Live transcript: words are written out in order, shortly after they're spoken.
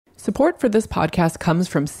Support for this podcast comes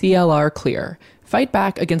from CLR Clear. Fight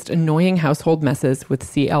back against annoying household messes with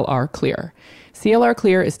CLR Clear. CLR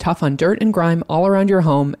Clear is tough on dirt and grime all around your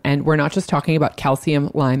home, and we're not just talking about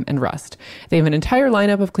calcium, lime, and rust. They have an entire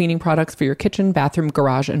lineup of cleaning products for your kitchen, bathroom,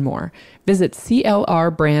 garage, and more. Visit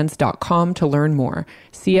clrbrands.com to learn more.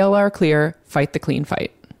 CLR Clear, fight the clean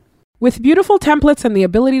fight. With beautiful templates and the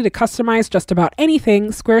ability to customize just about anything,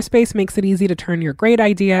 Squarespace makes it easy to turn your great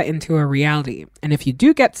idea into a reality. And if you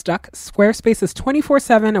do get stuck, Squarespace's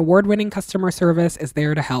 24/7 award-winning customer service is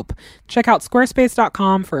there to help. Check out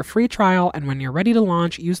squarespace.com for a free trial, and when you're ready to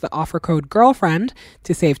launch, use the offer code GIRLFRIEND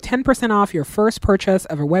to save 10% off your first purchase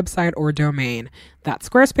of a website or domain. That's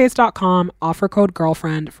squarespace.com, offer code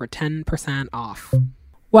GIRLFRIEND for 10% off.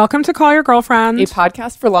 Welcome to Call Your Girlfriend, A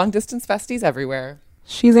podcast for long-distance besties everywhere.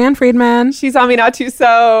 She's Ann Friedman. She's Aminatu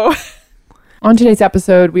So. On today's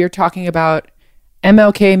episode, we are talking about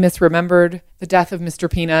MLK misremembered, the death of Mr.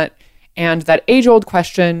 Peanut, and that age-old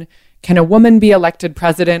question, can a woman be elected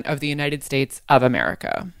president of the United States of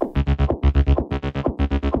America?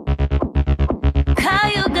 Call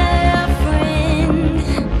your girlfriend.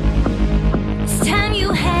 It's time you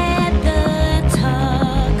had the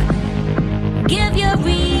talk. Give your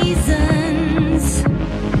reasons.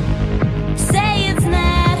 Say it's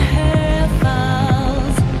not her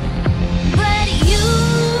fault. But you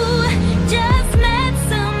just met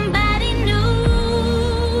somebody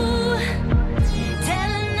new. Tell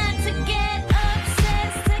her not to get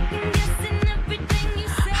obsessed, second guessing everything you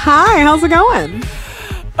say. Hi, how's it going?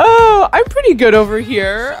 Oh, I'm pretty good over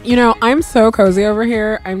here. You know, I'm so cozy over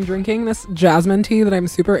here. I'm drinking this jasmine tea that I'm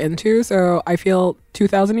super into, so I feel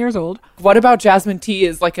 2,000 years old. What about jasmine tea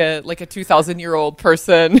is like a 2,000-year-old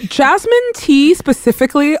person? Jasmine tea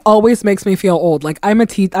specifically always makes me feel old. Like, I'm a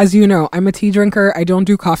tea, as you know, I'm a tea drinker. I don't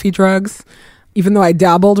do coffee drugs, even though I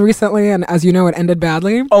dabbled recently, and as you know, it ended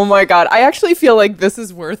badly. Oh my God. I actually feel like this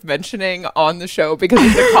is worth mentioning on the show because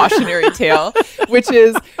it's a cautionary tale, which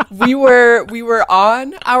is we were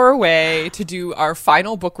on our way to do our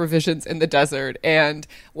final book revisions in the desert, and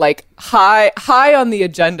like high on the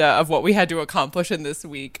agenda of what we had to accomplish in this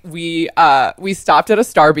week, we stopped at a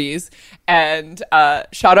Starbucks, and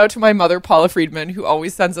shout out to my mother, Paula Friedman, who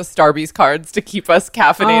always sends us Starbucks cards to keep us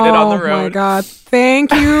caffeinated on the road. Oh my God.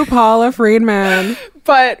 Thank you, Paula Friedman.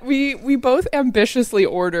 But we both ambitiously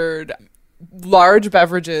ordered large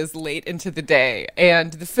beverages late into the day,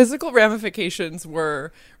 and the physical ramifications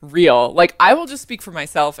were real. Like, I will just speak for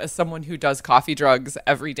myself as someone who does coffee drugs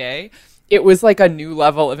every day. It was like a new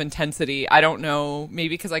level of intensity. I don't know, maybe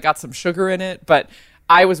because I got some sugar in it, but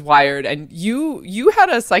I was wired, and you had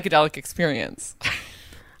a psychedelic experience.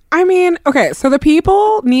 I mean, okay, so the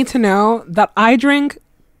people need to know that I drink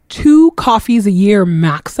 2 coffees a year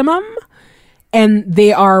maximum, and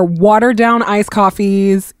they are watered down iced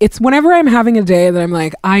coffees. It's whenever I'm having a day that I'm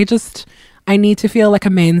like, I need to feel like a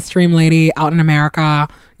mainstream lady out in America.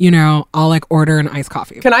 You know, I'll like order an iced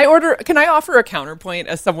coffee. Can I offer a counterpoint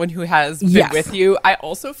as someone who has been Yes. with you? I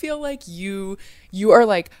also feel like you are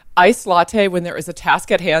like iced latte when there is a task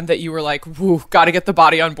at hand that you were like, woo, gotta get the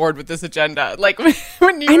body on board with this agenda. Like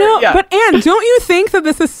when you I know, yeah. but Anne, don't you think that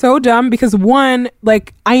this is so dumb? Because one,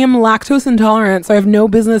 like, I am lactose intolerant, so I have no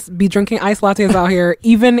business be drinking iced lattes out here,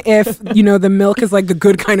 even if, you know, the milk is like the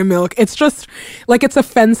good kind of milk. It's just like, it's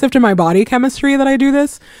offensive to my body chemistry that I do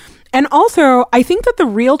this. And also, I think that the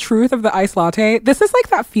real truth of the iced latte, this is like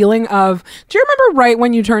that feeling of, do you remember right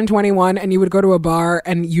when you turned 21 and you would go to a bar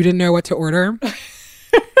and you didn't know what to order?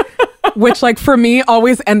 Which, like, for me,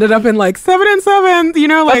 always ended up in like 7 and 7, you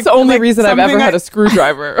know, like. That's the only like reason I've ever had a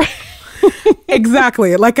screwdriver.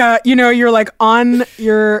 Exactly. Like, you know, you're like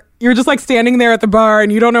you're just like standing there at the bar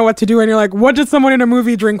and you don't know what to do. And you're like, what did someone in a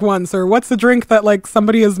movie drink once? Or what's the drink that like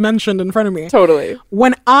somebody has mentioned in front of me? Totally.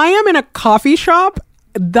 When I am in a coffee shop,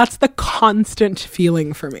 that's the constant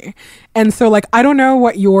feeling for me. And so, like, I don't know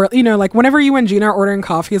what your, you know, like, whenever you and Gina are ordering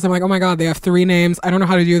coffees, I'm like, oh my God, they have 3 names. I don't know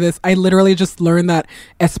how to do this. I literally just learned that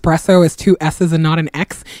espresso is 2 S's and not an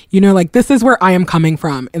X. You know, like, this is where I am coming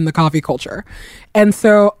from in the coffee culture. And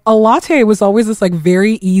so a latte was always this, like,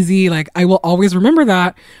 very easy, like, I will always remember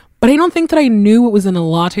that. But I don't think that I knew what was in a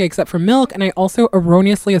latte except for milk. And I also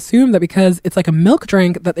erroneously assumed that because it's like a milk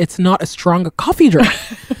drink, that it's not as strong a coffee drink.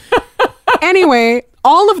 Anyway,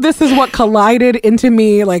 all of this is what collided into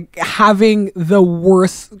me like having the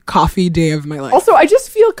worst coffee day of my life. Also, I just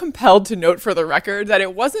feel compelled to note for the record that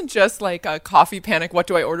it wasn't just like a coffee panic, what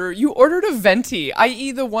do I order? You ordered a venti,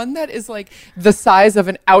 i.e. the one that is like the size of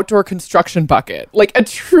an outdoor construction bucket. Like a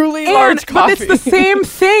truly large coffee. But it's the same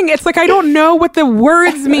thing. It's like I don't know what the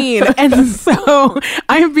words mean. And so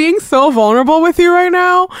I'm being so vulnerable with you right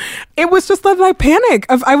now. It was just like panic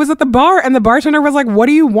of I was at the bar and the bartender was like, what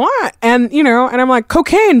do you want? And and I'm like,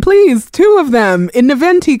 cocaine, please, 2 of them in the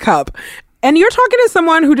venti cup. And you're talking to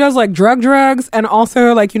someone who does like drugs and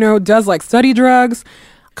also like, does like study drugs.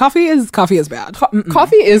 Coffee is bad.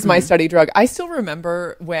 Coffee is my study drug. I still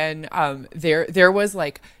remember when there was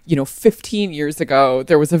like, 15 years ago,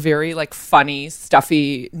 there was a very like funny,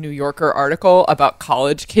 stuffy New Yorker article about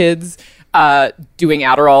college kids doing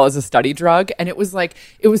Adderall as a study drug. And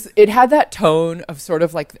it had that tone of sort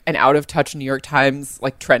of like an out of touch New York Times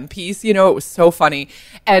like trend piece, it was so funny.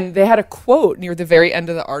 And they had a quote near the very end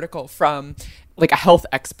of the article from like a health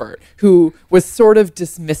expert who was sort of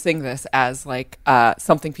dismissing this as like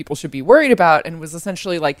something people should be worried about, and was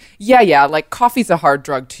essentially like, yeah, like coffee's a hard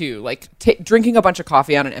drug too. Like drinking a bunch of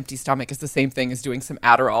coffee on an empty stomach is the same thing as doing some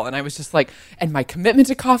Adderall. And I was just like, and my commitment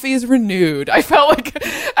to coffee is renewed. I felt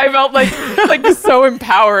like so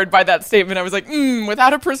empowered by that statement. I was like,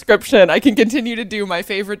 without a prescription, I can continue to do my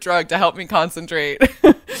favorite drug to help me concentrate.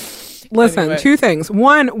 Listen, Anyway. 2 things.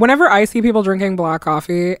 One, whenever I see people drinking black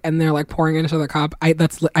coffee and they're like pouring into the cup,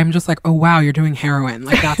 I'm just like, oh wow, you're doing heroin.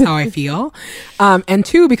 Like that's how I feel. And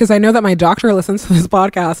 2, because I know that my doctor listens to this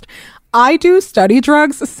podcast, I do study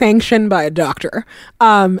drugs sanctioned by a doctor,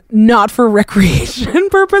 not for recreation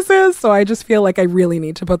purposes. So I just feel like I really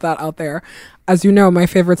need to put that out there. As you know, my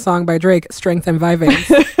favorite song by Drake, Strength and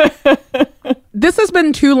Vivance. This has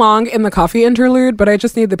been too long in the coffee interlude, but I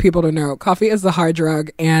just need the people to know coffee is the hard drug,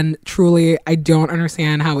 and truly, I don't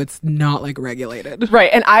understand how it's not like regulated. Right.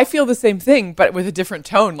 And I feel the same thing, but with a different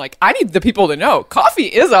tone. Like, I need the people to know coffee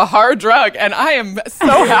is a hard drug, and I am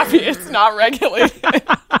so happy it's not regulated.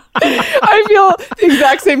 I feel the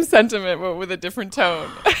exact same sentiment, but with a different tone.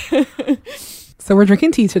 So we're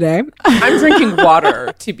drinking tea today. I'm drinking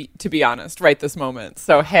water, to be honest, right this moment.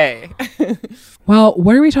 So, hey. Well,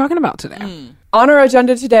 what are we talking about today? On our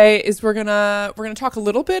agenda today is we're gonna talk a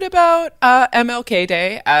little bit about MLK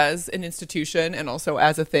Day as an institution and also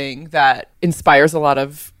as a thing that inspires a lot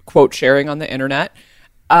of quote sharing on the internet.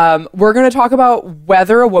 We're gonna talk about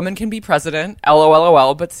whether a woman can be president.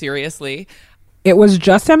 LOL, but seriously. It was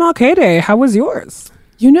just MLK Day. How was yours?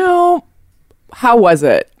 How was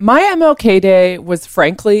it? My MLK Day was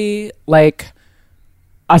frankly like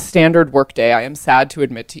a standard work day. I am sad to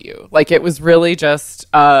admit to you. Like, it was really just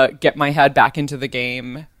get my head back into the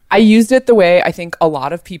game. I used it the way I think a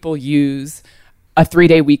lot of people use a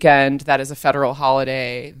 3-day weekend that is a federal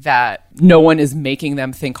holiday that no one is making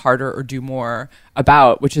them think harder or do more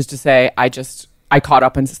about, which is to say, I caught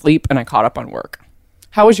up on sleep and I caught up on work.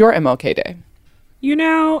 How was your MLK Day?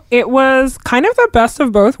 It was kind of the best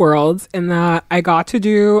of both worlds in that I got to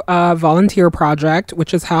do a volunteer project,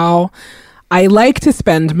 which is how I like to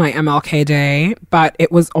spend my MLK Day, but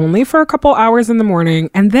it was only for a couple hours in the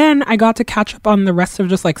morning. And then I got to catch up on the rest of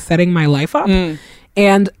just like setting my life up.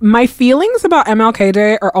 And my feelings about MLK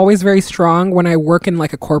Day are always very strong when I work in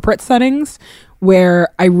like a corporate settings where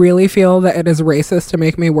I really feel that it is racist to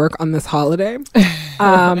make me work on this holiday.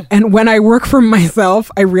 And when I work for myself,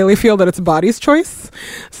 I really feel that it's body's choice.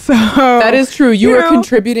 So that is true. You are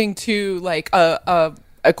contributing to like a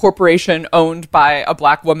corporation owned by a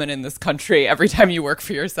Black woman in this country every time you work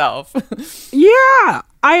for yourself. Yeah.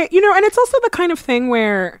 And it's also the kind of thing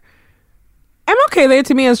where MLK Day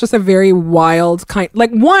to me is just a very wild kind.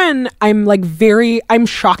 Like, one, I'm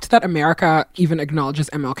shocked that America even acknowledges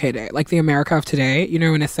MLK Day, like the America of today,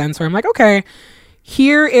 in a sense where I'm like, okay,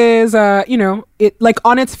 here is, it like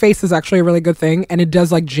on its face is actually a really good thing. And it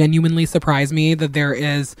does like genuinely surprise me that there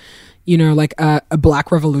is, like a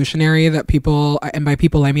Black revolutionary that people, and by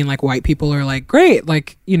people, I mean like white people are like, great,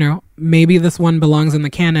 like, maybe this one belongs in the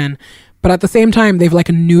canon. But at the same time, they've like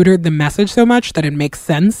neutered the message so much that it makes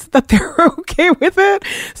sense that they're okay with it.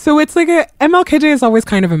 So it's like MLK Day is always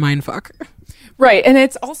kind of a mindfuck. Right. And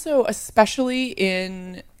it's also especially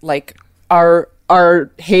in like our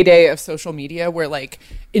heyday of social media where like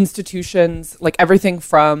institutions, like everything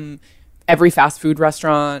from every fast food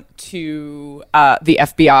restaurant to the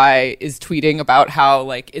FBI is tweeting about how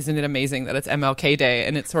like, isn't it amazing that it's MLK Day?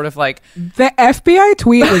 And it's sort of like... The FBI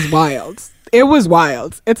tweet was wild. It was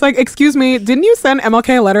wild. It's like, excuse me, didn't you send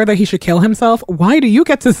MLK a letter that he should kill himself? Why do you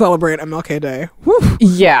get to celebrate MLK Day? Whew.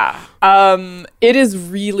 Yeah. It is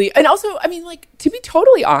really, and also, I mean, like, to be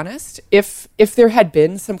totally honest, if there had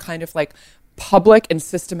been some kind of like public and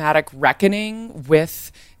systematic reckoning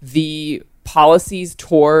with the policies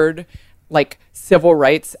toward like civil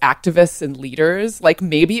rights activists and leaders, like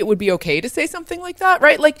maybe it would be okay to say something like that,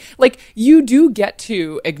 right? Like you do get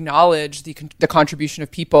to acknowledge the contribution of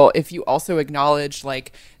people if you also acknowledge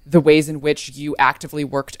like the ways in which you actively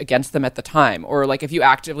worked against them at the time, or like if you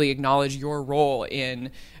actively acknowledge your role in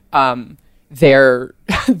their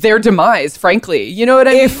demise, frankly. You know what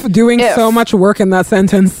I mean? If doing so much work in that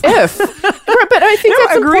sentence. But I think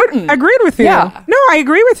that's important. Agreed with you. Yeah. No, I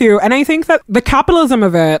agree with you. And I think that the capitalism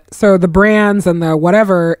of it, so the brands and the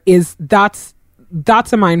whatever, that's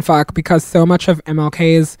a mind fuck, because so much of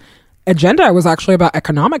MLK's agenda was actually about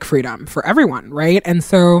economic freedom for everyone, right? And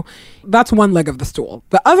so that's one leg of the stool.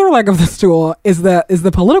 The other leg of the stool is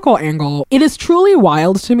the political angle. It is truly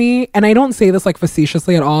wild to me, and I don't say this like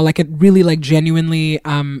facetiously at all, like it really like genuinely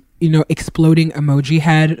exploding emoji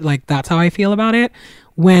head, like that's how I feel about it.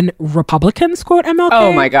 When Republicans quote MLK.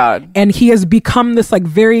 Oh my God. And he has become this like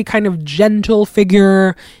very kind of gentle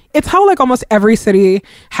figure. It's how like almost every city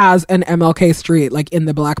has an MLK street, like in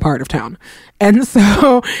the black part of town. And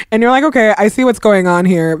so, and you're like, okay, I see what's going on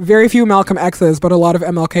here. Very few Malcolm X's, but a lot of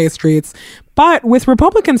MLK streets. But with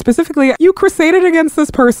Republicans specifically, you crusaded against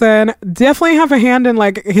this person, definitely have a hand in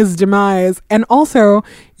like his demise. And also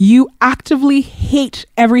you actively hate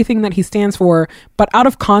everything that he stands for, but out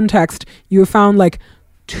of context, you have found like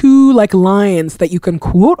 2 like lines that you can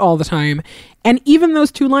quote all the time. And even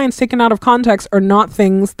those 2 lines taken out of context are not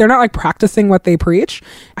things, they're not like practicing what they preach.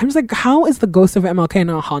 I'm just like, how is the ghost of MLK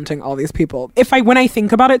now haunting all these people? When I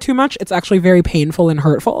think about it too much, it's actually very painful and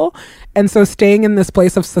hurtful. And so staying in this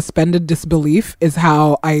place of suspended disbelief is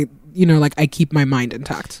how I keep my mind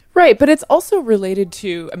intact. Right. But it's also related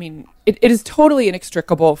to, I mean, it is totally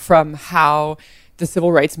inextricable from how the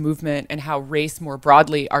civil rights movement and how race more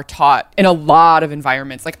broadly are taught in a lot of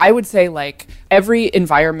environments. Like I would say like every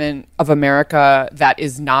environment of America that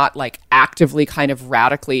is not like actively kind of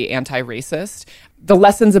radically anti-racist, the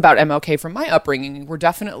lessons about MLK from my upbringing were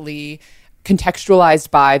definitely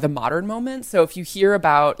contextualized by the modern moment. So if you hear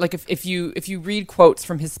about like if you read quotes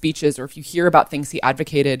from his speeches, or if you hear about things he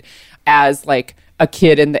advocated as like a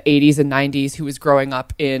kid in the 80s and 90s who was growing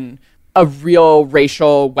up in a real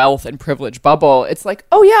racial wealth and privilege bubble, it's like,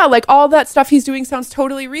 oh yeah, like all that stuff he's doing sounds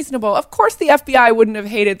totally reasonable. Of course the FBI wouldn't have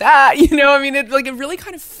hated that. You know, I mean, it really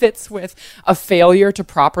kind of fits with a failure to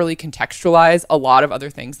properly contextualize a lot of other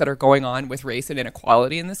things that are going on with race and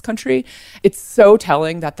inequality in this country. It's so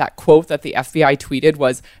telling that quote that the FBI tweeted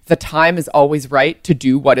was, "The time is always right to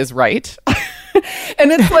do what is right."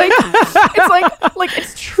 And it's like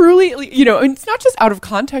it's truly, you know, and it's not just out of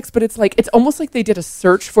context, but it's like, it's almost like they did a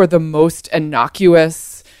search for the most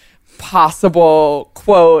innocuous possible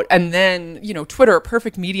quote, and then, you know, Twitter, a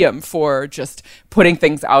perfect medium for just putting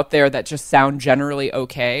things out there that just sound generally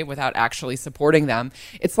okay without actually supporting them.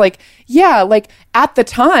 It's like, yeah, like at the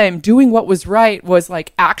time doing what was right was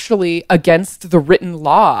like actually against the written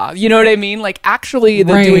law, you know what I mean? Like actually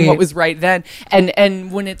the doing what was right then,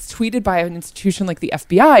 and when it's tweeted by an institution like the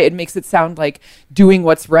FBI, it makes it sound like doing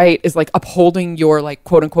what's right is like upholding your like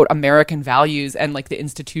quote unquote American values and like the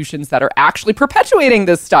institutions that are actually perpetuating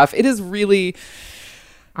this stuff. It is really,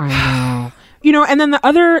 I know. You know, and then the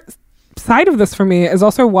other side of this for me is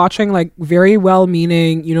also watching like very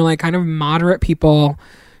well-meaning, you know, like kind of moderate people,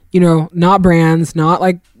 you know, not brands, not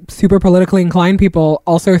like super politically inclined people,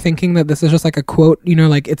 also thinking that this is just like a quote, you know,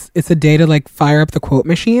 like it's a day to like fire up the quote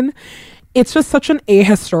machine. It's just such an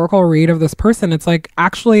ahistorical read of this person. It's like,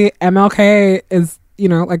 actually MLK is, you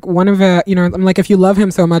know, like one of you know, I'm like, if you love him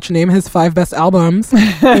so much, name his 5 best albums.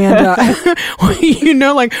 And, you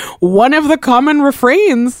know, like one of the common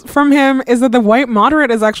refrains from him is that the white moderate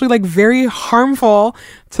is actually like very harmful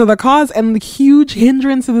to the cause and the huge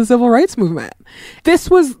hindrance to the civil rights movement. This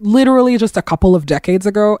was literally just a couple of decades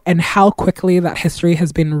ago, and how quickly that history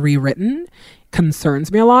has been rewritten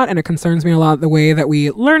concerns me a lot. And it concerns me a lot the way that we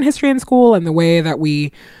learn history in school and the way that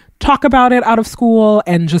we talk about it out of school,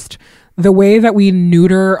 and just the way that we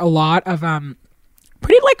neuter a lot of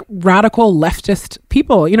pretty like radical leftist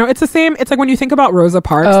people. You know, it's the same. It's like when you think about Rosa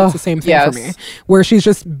Parks, it's the same thing for me, where she's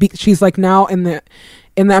just she's like now in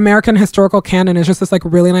in the American historical canon is just this like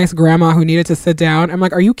really nice grandma who needed to sit down. I'm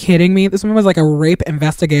like, are you kidding me? This woman was like a rape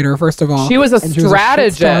investigator, first of all. She was a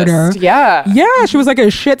strategist. Yeah, she was like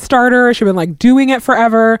a shit starter. She'd been like doing it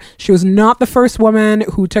forever. She was not the first woman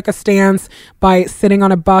who took a stance by sitting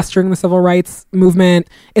on a bus during the civil rights movement.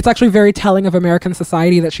 It's actually very telling of American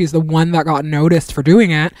society that she's the one that got noticed for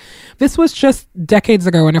doing it. This was just decades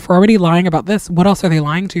ago, and if we're already lying about this, what else are they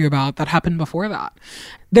lying to you about that happened before that?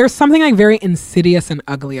 There's something like very insidious and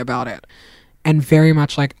ugly about it. And very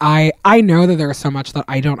much like, I know that there is so much that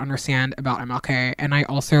I don't understand about MLK. And I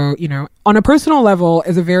also, you know, on a personal level,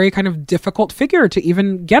 is a very kind of difficult figure to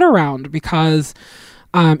even get around because,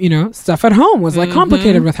 you know, stuff at home was like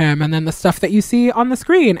complicated with him. And then the stuff that you see on the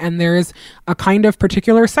screen. And there's a kind of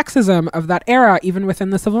particular sexism of that era, even within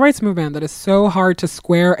the civil rights movement, that is so hard to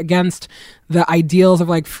square against the ideals of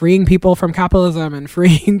like freeing people from capitalism and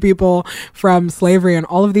freeing people from slavery and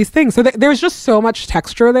all of these things. So there's just so much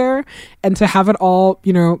texture there. And to have it all,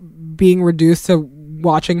 you know, being reduced to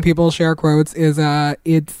watching people share quotes is,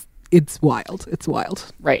 it's wild. It's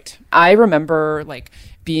wild. Right. I remember like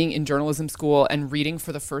being in journalism school and reading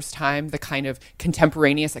for the first time the kind of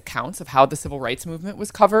contemporaneous accounts of how the civil rights movement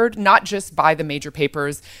was covered, not just by the major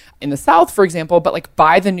papers in the South, for example, but like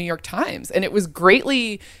by the New York Times. And it was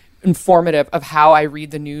greatly informative of how I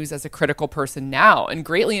read the news as a critical person now, and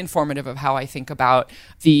greatly informative of how I think about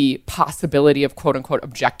the possibility of quote unquote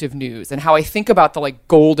objective news and how I think about the like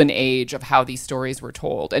golden age of how these stories were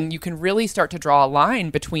told. And you can really start to draw a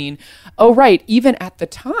line between, oh, right, even at the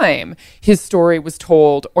time, his story was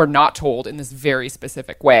told or not told in this very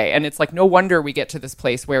specific way. And it's like, no wonder we get to this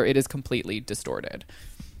place where it is completely distorted.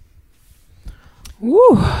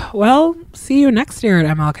 Ooh, well, see you next year at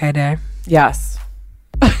MLK Day. Yes.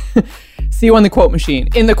 See you on the quote machine,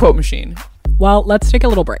 in the quote machine. Well, let's take a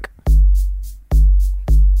little break.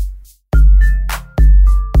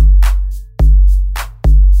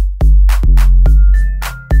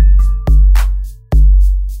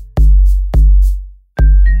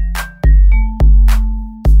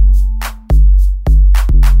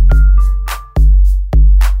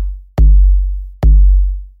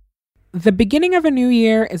 The beginning of a new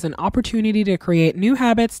year is an opportunity to create new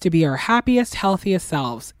habits to be our happiest, healthiest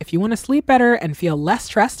selves. If you want to sleep better and feel less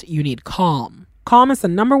stressed, you need Calm. Calm is the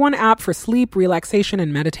 #1 app for sleep, relaxation,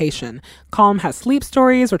 and meditation. Calm has sleep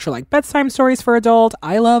stories, which are like bedtime stories for adults.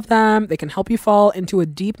 I love them. They can help you fall into a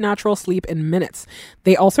deep, natural sleep in minutes.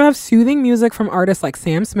 They also have soothing music from artists like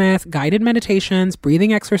Sam Smith, guided meditations,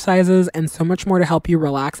 breathing exercises, and so much more to help you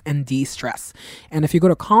relax and de-stress. And if you go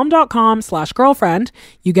to calm.com/girlfriend,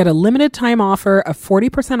 you get a limited time offer of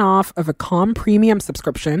 40% off of a Calm premium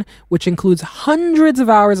subscription, which includes hundreds of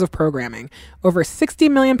hours of programming. Over 60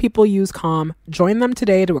 million people use Calm. Join them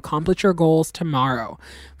today to accomplish your goals tomorrow.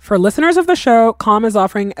 For listeners of the show, Calm is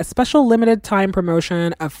offering a special limited time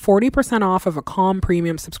promotion of 40% off of a Calm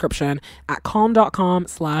premium subscription at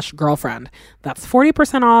calm.com/girlfriend. That's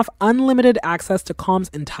 40% off, unlimited access to Calm's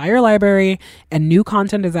entire library, and new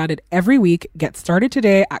content is added every week. Get started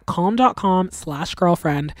today at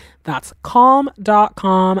calm.com/girlfriend. That's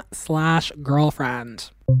calm.com/girlfriend.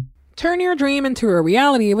 Turn your dream into a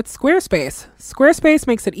reality with Squarespace. Squarespace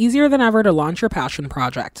makes it easier than ever to launch your passion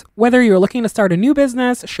project. Whether you're looking to start a new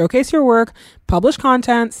business, showcase your work, publish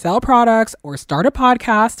content, sell products, or start a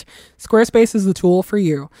podcast, Squarespace is the tool for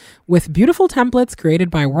you. With beautiful templates created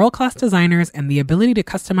by world-class designers and the ability to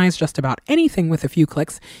customize just about anything with a few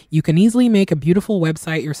clicks, you can easily make a beautiful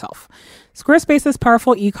website yourself. Squarespace's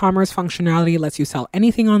powerful e-commerce functionality lets you sell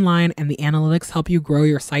anything online, and the analytics help you grow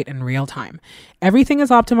your site in real time. Everything is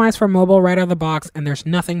optimized for mobile right out of the box, and there's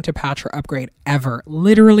nothing to patch or upgrade ever.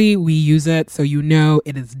 Literally, we use it so you know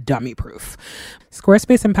it is dummy-proof.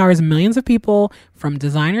 Squarespace empowers millions of people, from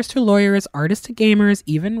designers to lawyers, artists to gamers,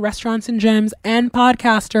 even restaurants and gyms, and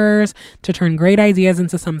podcasters, to turn great ideas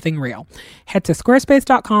into something real. Head to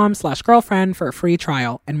squarespace.com/girlfriend for a free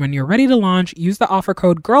trial. And when you're ready to launch, use the offer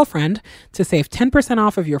code GIRLFRIEND to save 10%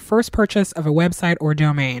 off of your first purchase of a website or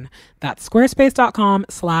domain. That's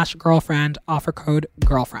squarespace.com/girlfriend, offer code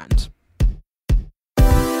GIRLFRIEND.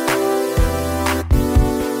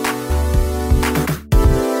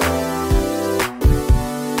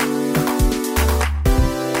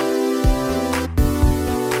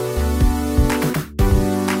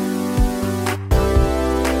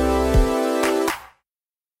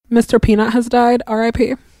 Mr. Peanut has died,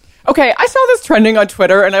 R.I.P. Okay, I saw this trending on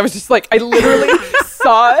Twitter and I was just like, I literally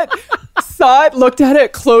saw it, looked at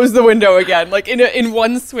it, closed the window again, like in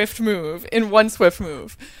one swift move.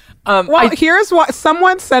 Well, here's what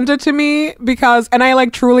someone sent it to me because, and I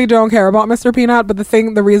like truly don't care about Mr. Peanut, but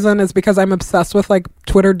the reason is because I'm obsessed with like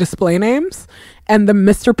Twitter display names, and the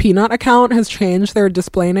Mr. Peanut account has changed their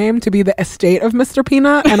display name to be the estate of Mr.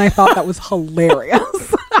 Peanut, and I thought that was hilarious.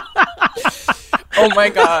 Oh my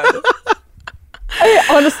God.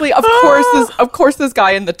 Honestly, of course, this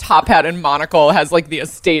guy in the top hat and monocle has like the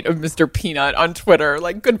estate of Mr. Peanut on Twitter.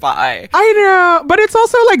 Like, goodbye. I know, but it's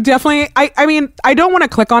also like definitely. I mean, I don't want to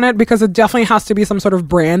click on it because it definitely has to be some sort of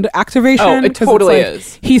brand activation. Oh, it totally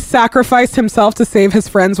is. He sacrificed himself to save his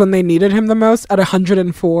friends when they needed him the most at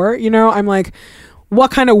 104. You know, I'm like,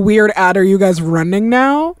 what kind of weird ad are you guys running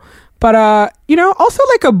now? But you know, also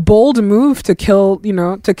like a bold move to kill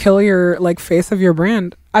your like face of your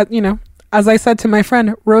brand. As I said to my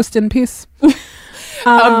friend, roast in peace.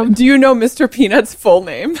 Do you know Mr. Peanut's full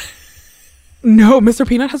name? No, Mr.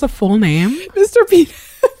 Peanut has a full name. Mr. Peanut.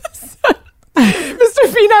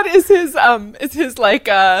 Mr. Peanut is his like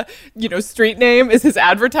street name, is his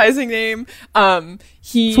advertising name. So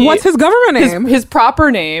what's his government name? His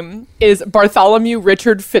proper name is Bartholomew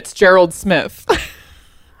Richard Fitzgerald Smith.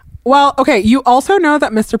 Well, okay, you also know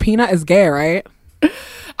that Mr. Peanut is gay, right?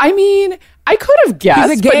 I mean, I could have guessed.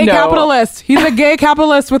 He's a gay capitalist. He's a gay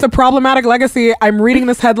capitalist with a problematic legacy. I'm reading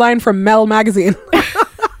this headline from Mel magazine.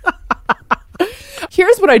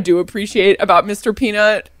 Here's what I do appreciate about Mr.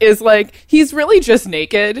 Peanut is like, he's really just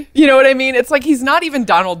naked. You know what I mean? It's like, he's not even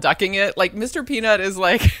Donald Ducking it. Like, Mr. Peanut is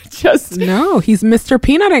like, just... No, he's Mr.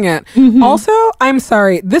 Peanutting it. Mm-hmm. Also, I'm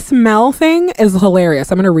sorry, this Mel thing is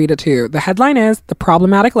hilarious. I'm going to read it to you. The headline is, The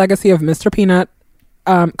Problematic Legacy of Mr. Peanut,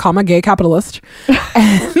 gay capitalist.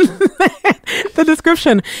 And the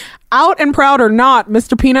description: out and proud or not,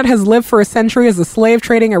 Mr. Peanut has lived for a century as a slave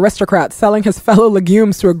trading aristocrat, selling his fellow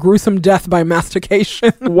legumes to a gruesome death by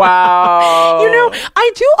mastication. Wow. You know,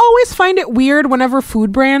 I do always find it weird whenever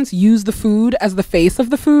food brands use the food as the face of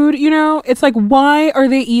the food. You know, it's like, why are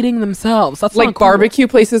they eating themselves? That's like not cool. Barbecue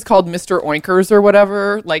places called Mr. Oinkers or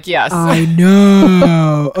whatever. Like, yes. I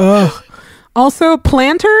know. Ugh. Also,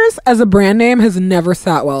 Planters as a brand name has never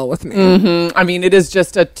sat well with me. Mm-hmm. I mean, it is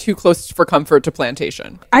just a too close for comfort to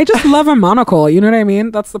Plantation. I just love a monocle. You know what I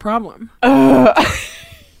mean? That's the problem.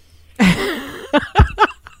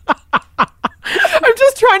 I'm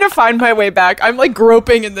just trying to find my way back. I'm like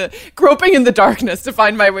groping in the darkness to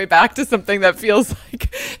find my way back to something that feels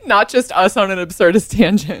like not just us on an absurdist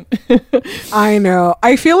tangent. I know.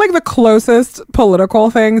 I feel like the closest political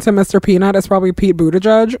thing to Mr. Peanut is probably Pete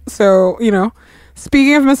Buttigieg. So, you know,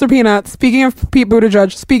 speaking of Mr. Peanut, speaking of Pete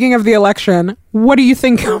Buttigieg, speaking of the election, what do you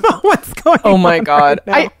think about what's going on? Oh my God.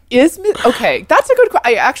 Right okay, that's a good question.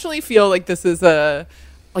 I actually feel like this is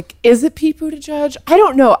like, is it Pete Buttigieg? I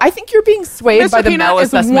don't know. I think you're being swayed Mr. by the Peanut Mel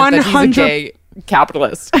is assessment that he's a gay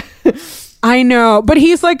capitalist. I know, but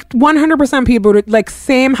he's like 100% Pete Buttigieg, like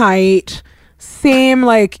same height, same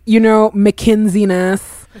like, you know,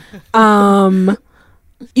 McKinsey-ness.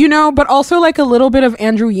 You know, but also like a little bit of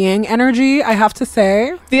Andrew Yang energy, I have to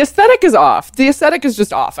say. The aesthetic is off. The aesthetic is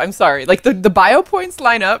just off. I'm sorry. Like the bio points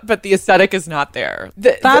line up, but the aesthetic is not there.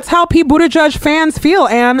 That's how Pete Buttigieg fans feel,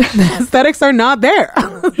 and the aesthetics are not there.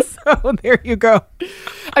 So there you go.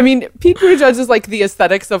 I mean, Pete Buttigieg is like the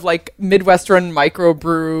aesthetics of like Midwestern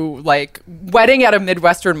microbrew, like wedding at a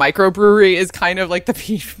Midwestern microbrewery is kind of like the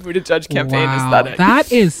Pete Buttigieg campaign aesthetic.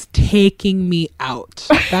 That is taking me out.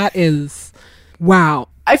 That is, wow.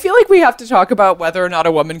 I feel like we have to talk about whether or not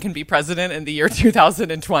a woman can be president in the year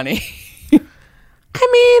 2020. I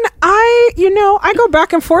mean, I go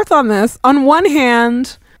back and forth on this. On one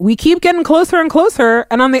hand, we keep getting closer and closer.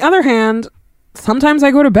 And on the other hand, sometimes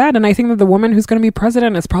I go to bed and I think that the woman who's going to be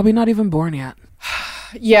president is probably not even born yet.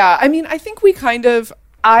 Yeah, I mean, I think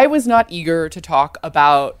I was not eager to talk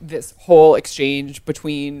about this whole exchange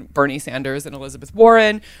between Bernie Sanders and Elizabeth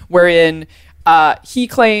Warren, wherein he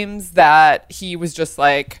claims that he was just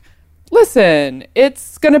like, listen,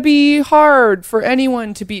 it's going to be hard for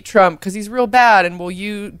anyone to beat Trump because he's real bad, and will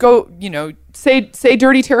you go, you know, say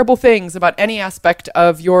dirty, terrible things about any aspect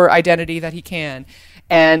of your identity that he can.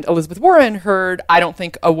 And Elizabeth Warren heard, I don't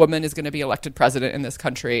think a woman is going to be elected president in this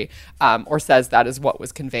country, or says that is what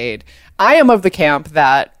was conveyed. I am of the camp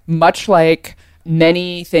that, much like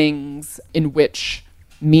many things in which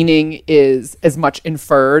meaning is as much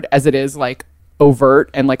inferred as it is like overt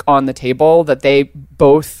and like on the table, that they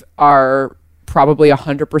both are probably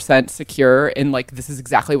 100% secure in like, this is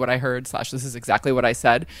exactly what I heard / this is exactly what I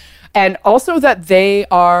said. And also that they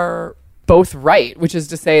are both right, which is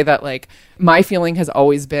to say that like my feeling has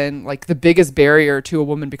always been like the biggest barrier to a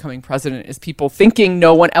woman becoming president is people thinking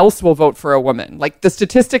no one else will vote for a woman. Like the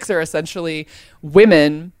statistics are essentially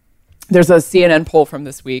women there's a CNN poll from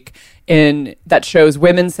this week that shows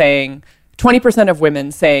women saying, 20% of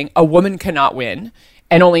women saying a woman cannot win,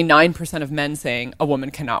 and only 9% of men saying a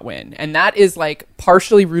woman cannot win. And that is like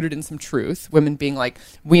partially rooted in some truth. Women being like,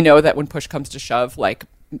 we know that when push comes to shove, like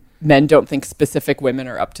men don't think specific women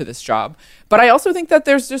are up to this job. But I also think that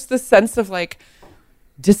there's just this sense of like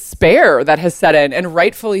despair that has set in, and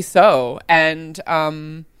rightfully so. And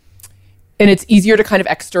it's easier to kind of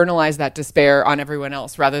externalize that despair on everyone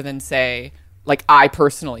else rather than say, like, I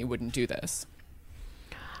personally wouldn't do this.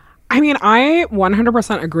 I mean, I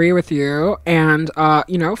 100% agree with you. And,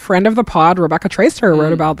 friend of the pod, Rebecca Tracer,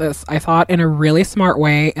 wrote about this, I thought, in a really smart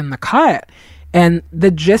way in The Cut. And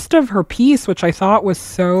the gist of her piece, which I thought was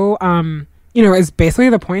so, is basically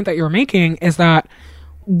the point that you're making, is that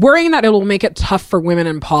worrying that it will make it tough for women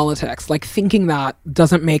in politics, like thinking that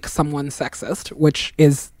doesn't make someone sexist, which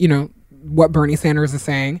is, what Bernie Sanders is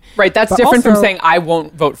saying. Right. That's different from saying I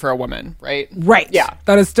won't vote for a woman. Right. Right. Yeah.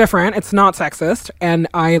 That is different. It's not sexist. And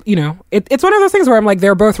it's one of those things where I'm like,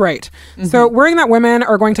 they're both right. Mm-hmm. So worrying that women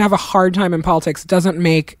are going to have a hard time in politics doesn't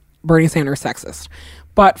make Bernie Sanders sexist.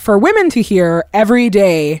 But for women to hear every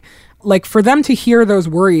day, like for them to hear those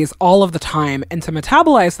worries all of the time and to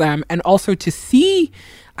metabolize them and also to see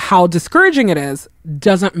how discouraging it is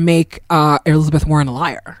doesn't make Elizabeth Warren a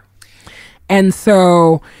liar. And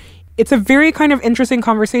so it's a very kind of interesting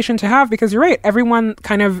conversation to have, because you're right, everyone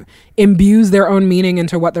kind of imbues their own meaning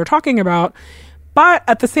into what they're talking about. But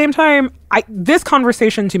at the same time, this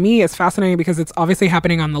conversation to me is fascinating because it's obviously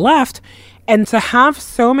happening on the left. And to have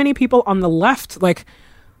so many people on the left like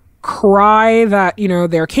cry that,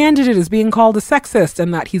 their candidate is being called a sexist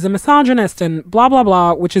and that he's a misogynist and blah, blah,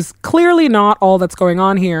 blah, which is clearly not all that's going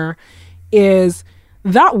on here,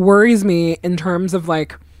 that worries me in terms of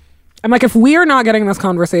like, I'm like, if we are not getting this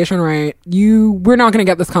conversation right, we're not going to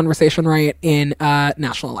get this conversation right in a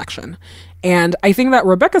national election. And I think that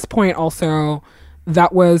Rebecca's point also,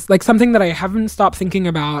 that was like something that I haven't stopped thinking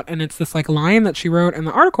about. And it's this like line that she wrote in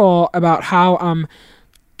the article about how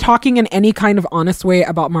talking in any kind of honest way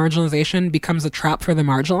about marginalization becomes a trap for the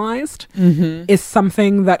marginalized, is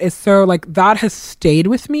something that is so like, that has stayed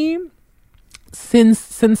with me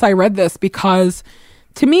since I read this, because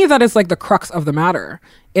to me, that is like the crux of the matter.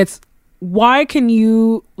 It's, why can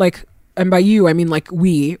you, like, and by you, I mean like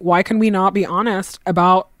why can we not be honest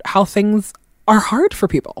about how things are hard for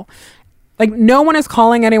people? Like, no one is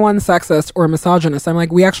calling anyone sexist or misogynist. I'm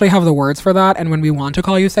like, we actually have the words for that. And when we want to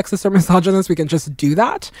call you sexist or misogynist, we can just do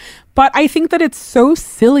that. But I think that it's so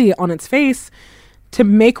silly on its face to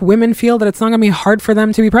make women feel that it's not going to be hard for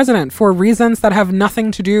them to be president for reasons that have nothing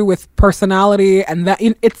to do with personality. And that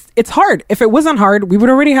it's hard. If it wasn't hard, we would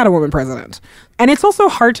already had a woman president. And it's also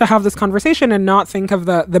hard to have this conversation and not think of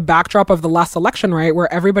the backdrop of the last election, right?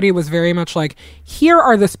 Where everybody was very much like, here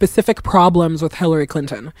are the specific problems with Hillary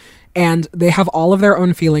Clinton. And they have all of their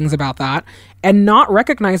own feelings about that. And not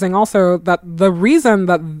recognizing also that the reason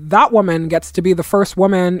that woman gets to be the first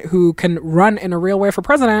woman who can run in a real way for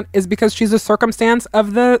president is because she's a circumstance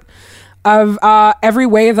of every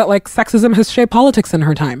way that like sexism has shaped politics in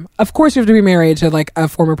her time. Of course you have to be married to like a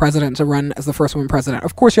former president to run as the first woman president.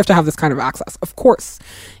 Of course you have to have this kind of access. Of course.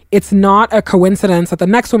 It's not a coincidence that the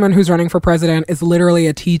next woman who's running for president is literally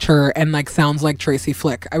a teacher and like sounds like Tracy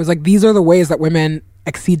Flick. I was like, these are the ways that women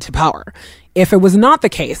accede to power. If it was not the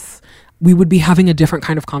case, we would be having a different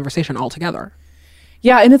kind of conversation altogether.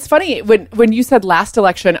 Yeah, and it's funny, when you said last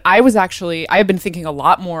election, I have been thinking a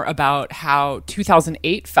lot more about how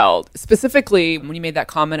 2008 felt, specifically when you made that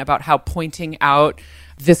comment about how pointing out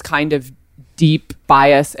this kind of deep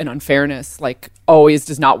bias and unfairness like always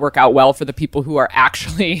does not work out well for the people who are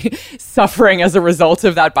actually suffering as a result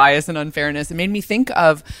of that bias and unfairness. It made me think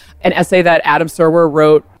of an essay that Adam Serwer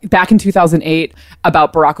wrote back in 2008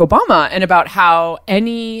 about Barack Obama and about how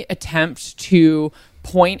any attempt to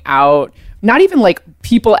point out not even like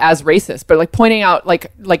people as racist, but like pointing out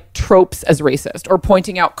like tropes as racist, or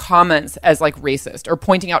pointing out comments as like racist, or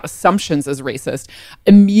pointing out assumptions as racist,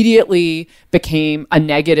 immediately became a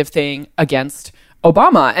negative thing against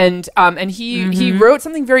Obama. And he wrote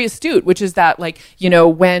something very astute, which is that like,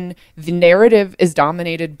 when the narrative is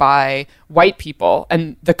dominated by white people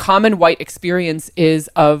and the common white experience is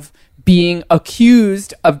of being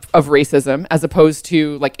accused of racism as opposed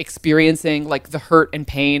to like experiencing like the hurt and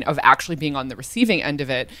pain of actually being on the receiving end of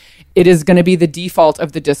it, it is going to be the default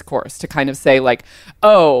of the discourse to kind of say like,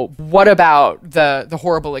 oh, what about the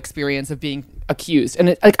horrible experience of being accused.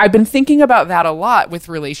 And like I've been thinking about that a lot with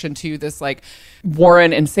relation to this like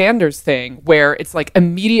Warren and Sanders thing, where it's like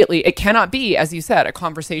immediately it cannot be, as you said, a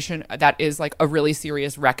conversation that is like a really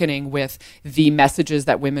serious reckoning with the messages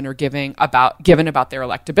that women are given about their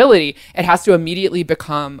electability. It has to immediately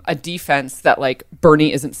become a defense that like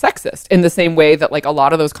Bernie isn't sexist, in the same way that like a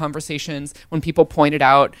lot of those conversations when people pointed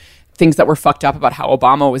out things that were fucked up about how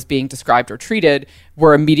Obama was being described or treated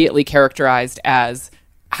were immediately characterized as,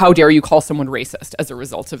 how dare you call someone racist as a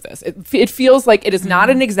result of this? It feels like it is not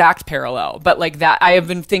an exact parallel, but like that, I have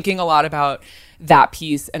been thinking a lot about that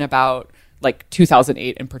piece and about like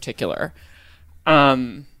 2008 in particular.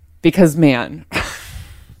 Because man,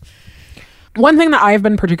 one thing that I've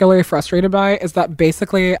been particularly frustrated by is that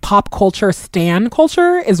basically pop culture stan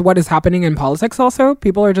culture is what is happening in politics also.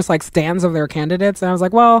 People are just like stans of their candidates. And I was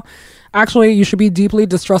like, well, actually, you should be deeply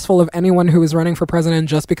distrustful of anyone who is running for president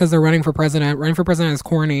just because they're running for president. Running for president is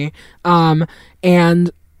corny.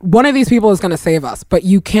 And one of these people is going to save us, but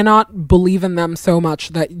you cannot believe in them so much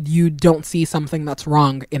that you don't see something that's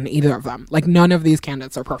wrong in either of them. Like none of these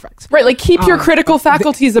candidates are perfect. Right. Like keep your critical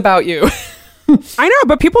faculties about you. I know,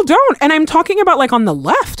 but people don't. And I'm talking about like on the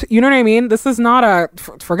left, you know what I mean? This is not a,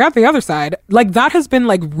 forget the other side. Like that has been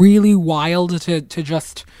like really wild to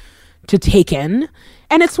take in.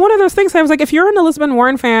 And it's one of those things I was like, if you're an Elizabeth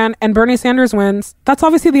Warren fan and Bernie Sanders wins, that's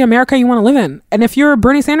obviously the America you want to live in. And if you're a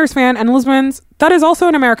Bernie Sanders fan and Elizabeth wins, that is also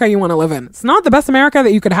an America you want to live in. It's not the best America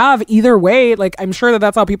that you could have either way. Like, I'm sure that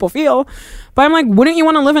that's how people feel. But I'm like, wouldn't you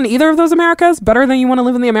want to live in either of those Americas better than you want to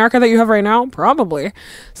live in the America that you have right now? Probably.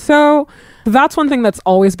 So that's one thing that's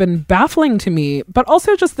always been baffling to me, but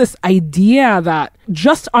also just this idea that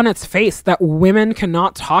just on its face that women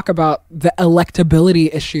cannot talk about the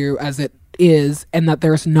electability issue as it is, and that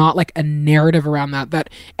there's not like a narrative around that,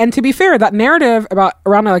 and to be fair, that narrative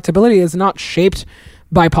around electability is not shaped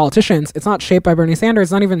by politicians. It's not shaped by Bernie Sanders.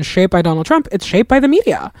 It's not even shaped by Donald Trump. It's shaped by the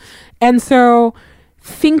media. And so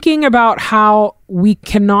thinking about how we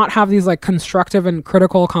cannot have these like constructive and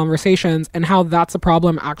critical conversations, and how that's a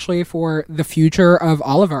problem actually for the future of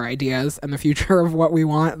all of our ideas and the future of what we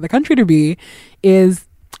want the country to be,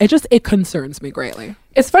 it concerns me greatly.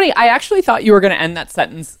 It's funny. I actually thought you were going to end that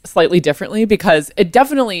sentence slightly differently, because it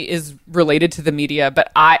definitely is related to the media.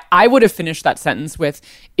 But I would have finished that sentence with,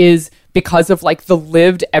 is because of like the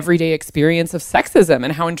lived everyday experience of sexism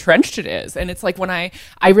and how entrenched it is. And it's like when I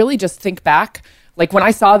really just think back, like when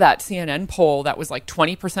I saw that CNN poll that was like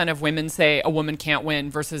 20% of women say a woman can't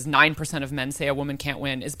win versus 9% of men say a woman can't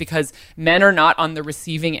win, is because men are not on the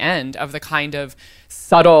receiving end of the kind of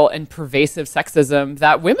subtle and pervasive sexism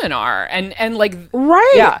that women are. And like,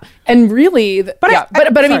 right. Yeah. And really, but I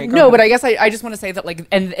mean, no, ahead. but I guess I just want to say that like,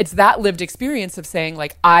 and it's that lived experience of saying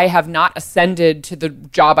like, I have not ascended to the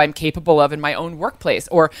job I'm capable of in my own workplace,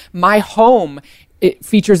 or my home, it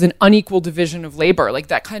features an unequal division of labor, like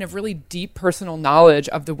that kind of really deep personal knowledge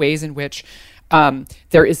of the ways in which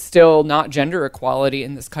there is still not gender equality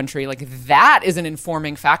in this country. Like that is an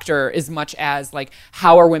informing factor as much as like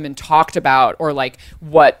how are women talked about, or like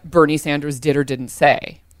what Bernie Sanders did or didn't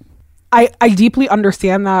say. I deeply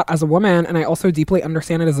understand that as a woman, and I also deeply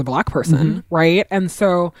understand it as a Black person, right? And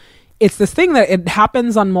so it's this thing that it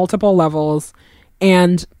happens on multiple levels,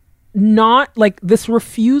 and not like this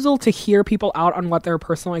refusal to hear people out on what their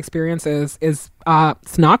personal experience is it's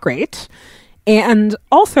not great. And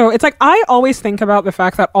also it's like I always think about the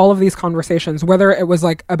fact that all of these conversations, whether it was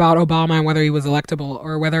like about Obama and whether he was electable,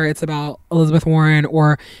 or whether it's about Elizabeth Warren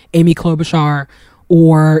or Amy Klobuchar,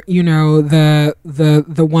 or you know the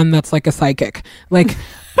one that's like a psychic, like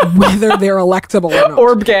whether they're electable or not.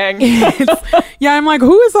 Orb gang. Yeah, I'm like,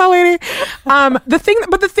 who is that lady? The thing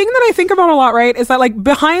that I think about a lot, right, is that like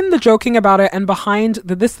behind the joking about it and behind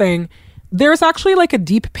this thing, there's actually like a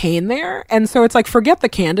deep pain there. And so it's like, forget the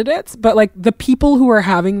candidates, but like the people who are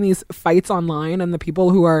having these fights online, and the people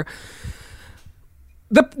who are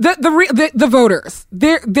the voters,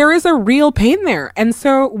 there is a real pain there. And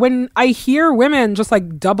so when I hear women just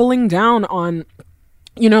like doubling down on,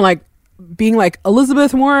 you know, like being like,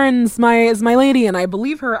 Elizabeth Warren's is my lady and I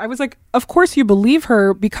believe her, I was like, of course you believe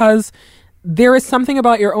her, because there is something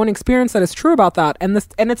about your own experience that is true about that. And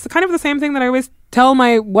it's kind of the same thing that I always tell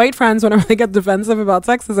my white friends whenever they get defensive about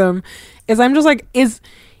sexism, is I'm just like, is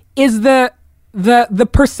the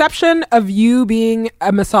perception of you being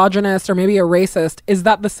a misogynist or maybe a racist, is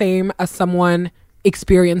that the same as someone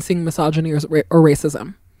experiencing misogyny or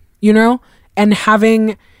racism, you know? And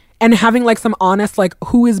having like some honest, like,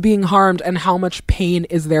 who is being harmed and how much pain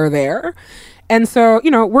is there. And so,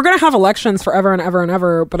 you know, we're going to have elections forever and ever and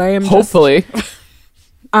ever, but I am hopefully.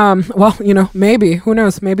 Well, maybe, who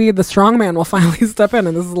knows? Maybe the strong man will finally step in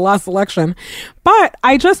and this is the last election. But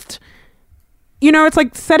I just, it's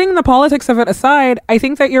like setting the politics of it aside. I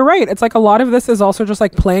think that you're right. It's like a lot of this is also just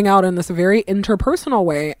like playing out in this very interpersonal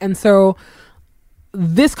way. And so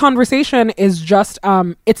this conversation is just,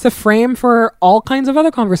 it's a frame for all kinds of other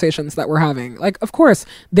conversations that we're having. Like, of course,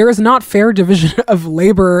 there is not fair division of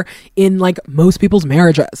labor in like most people's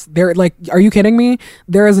marriages. They're like, are you kidding me?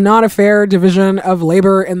 There is not a fair division of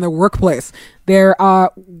labor in the workplace.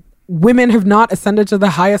 Women have not ascended to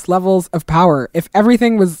the highest levels of power. If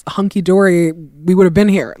everything was hunky-dory, we would have been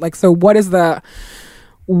here. Like, so what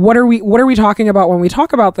are we talking about when we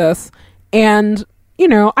talk about this? And I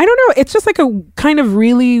don't know. It's just like a kind of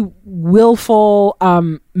really willful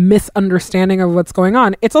misunderstanding of what's going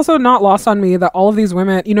on. It's also not lost on me that all of these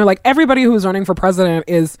women, like everybody who's running for president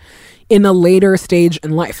is in a later stage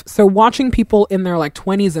in life. So watching people in their like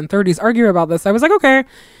 20s and 30s argue about this, I was like, okay,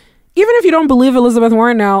 even if you don't believe Elizabeth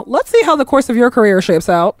Warren now, let's see how the course of your career shapes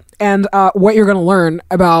out and what you're going to learn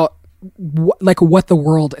about what the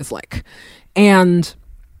world is like. And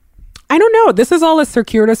I don't know. This is all a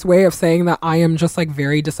circuitous way of saying that I am just like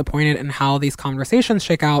very disappointed in how these conversations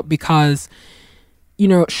shake out because,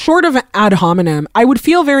 short of ad hominem, I would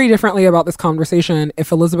feel very differently about this conversation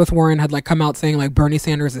if Elizabeth Warren had like come out saying like Bernie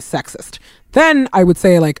Sanders is sexist. Then I would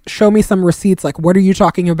say like, show me some receipts. Like, what are you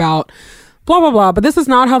talking about? Blah, blah, blah. But this is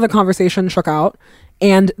not how the conversation shook out.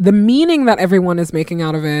 And the meaning that everyone is making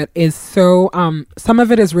out of it is so, some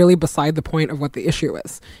of it is really beside the point of what the issue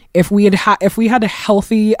is. If we had a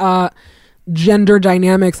healthy gender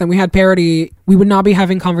dynamics and we had parity, we would not be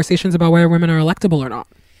having conversations about whether women are electable or not.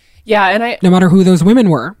 Yeah, and no matter who those women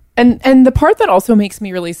were. And the part that also makes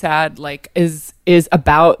me really sad, like, is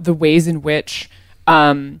about the ways in which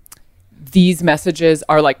these messages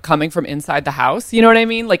are like coming from inside the house. You know what I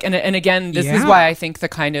mean? Like, and again, this is why I think the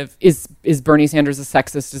kind of is Bernie Sanders a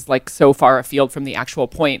sexist is like so far afield from the actual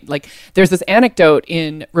point. Like, there's this anecdote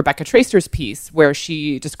in Rebecca Tracer's piece where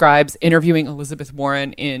she describes interviewing Elizabeth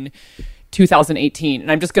Warren in 2018.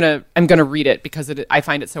 And I'm gonna read it because I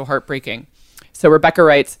find it so heartbreaking. So Rebecca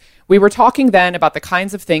writes, "We were talking then about the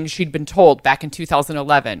kinds of things she'd been told back in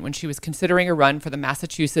 2011 when she was considering a run for the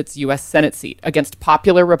Massachusetts U.S. Senate seat against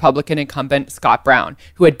popular Republican incumbent Scott Brown,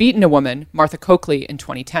 who had beaten a woman, Martha Coakley, in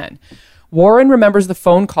 2010. Warren remembers the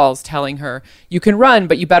phone calls telling her, 'You can run,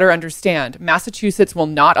 but you better understand, Massachusetts will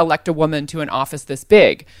not elect a woman to an office this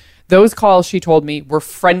big.' Those calls, she told me, were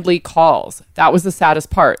friendly calls. That was the saddest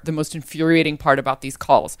part, the most infuriating part about these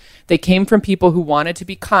calls. They came from people who wanted to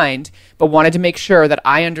be kind, but wanted to make sure that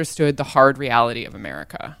I understood the hard reality of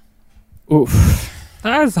America." Oof.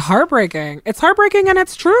 That is heartbreaking. It's heartbreaking and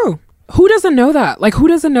it's true. Who doesn't know that? Like, who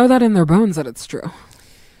doesn't know that in their bones that it's true?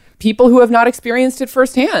 People who have not experienced it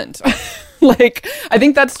firsthand. Like, I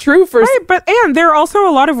think that's true for... Right, and there are also a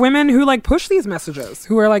lot of women who, like, push these messages,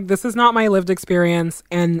 who are like, this is not my lived experience,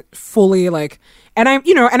 and fully, like... And I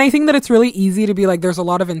think that it's really easy to be like, there's a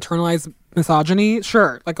lot of internalized misogyny.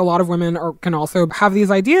 Sure, like, a lot of women can also have these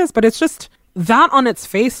ideas, but it's just... that on its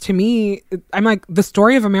face, to me, I'm like, the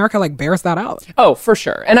story of America like bears that out. Oh, for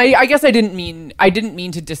sure. And I guess I didn't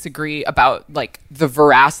mean to disagree about like the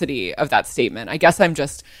veracity of that statement. I guess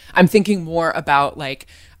I'm thinking more about like,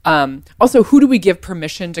 also, who do we give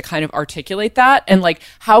permission to kind of articulate that? And like,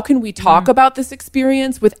 how can we talk about this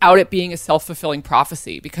experience without it being a self-fulfilling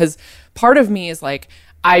prophecy? Because part of me is like,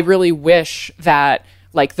 I really wish that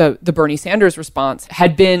like the Bernie Sanders response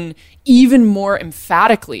had been even more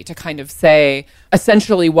emphatically to kind of say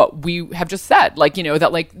essentially what we have just said, like,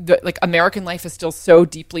 that like American life is still so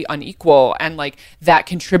deeply unequal, and like that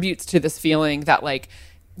contributes to this feeling that like,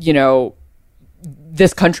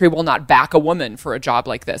 this country will not back a woman for a job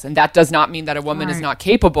like this. And that does not mean that a woman is not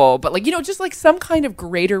capable, but like, just like some kind of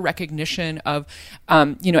greater recognition of,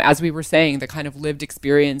 as we were saying, the kind of lived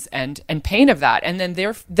experience and pain of that. And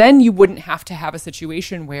then you wouldn't have to have a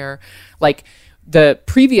situation where like the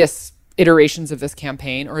previous iterations of this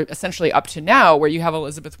campaign, or essentially up to now, where you have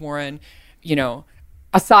Elizabeth Warren,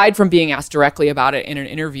 aside from being asked directly about it in an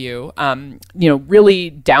interview, really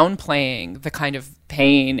downplaying the kind of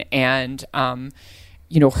pain and,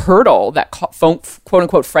 hurdle that quote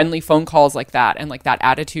unquote friendly phone calls like that and like that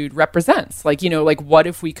attitude represents. Like, like what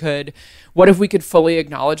if we could fully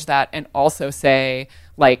acknowledge that and also say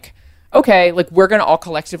like, okay, like we're going to all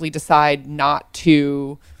collectively decide not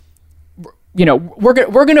to, we're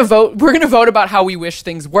going to vote about how we wish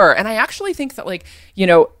things were. And I actually think that like,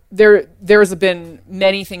 there's been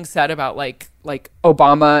many things said about like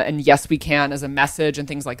Obama and yes, we can as a message and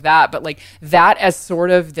things like that. But like that as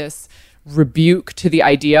sort of this rebuke to the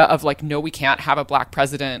idea of like, no, we can't have a black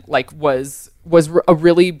president, like was a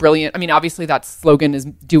really brilliant. I mean, obviously that slogan is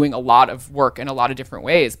doing a lot of work in a lot of different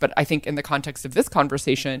ways, but I think in the context of this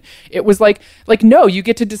conversation, it was like no, you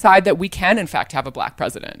get to decide that we can in fact have a Black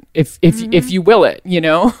president if you will it, you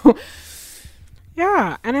know.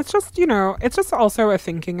 Yeah, and it's just, you know, it's just also a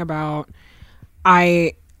thinking about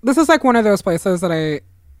this is like one of those places that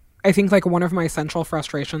I think like one of my central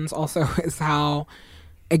frustrations also is how,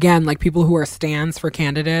 again, like people who are stands for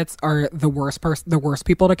candidates are the worst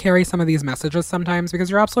people to carry some of these messages sometimes, because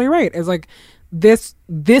you're absolutely right. It's like this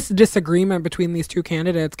disagreement between these two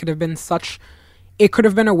candidates could have been it could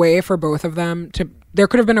have been a way for both of them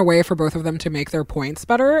to make their points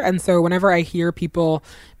better. And so whenever I hear people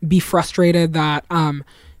be frustrated that,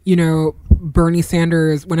 you know, Bernie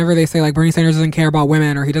Sanders, whenever they say like Bernie Sanders doesn't care about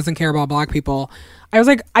women or he doesn't care about Black people, I was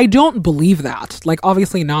like, I don't believe that. Like,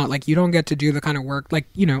 obviously not. Like, you don't get to do the kind of work. Like,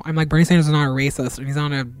 you know, I'm like, Bernie Sanders is not a racist and he's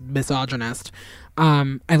not a misogynist.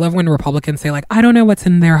 I love when Republicans say like, I don't know what's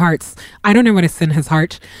in their hearts. I don't know what is in his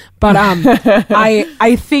heart. But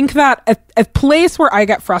I think that a place where I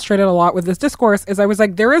get frustrated a lot with this discourse is I was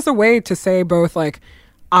like, there is a way to say both like,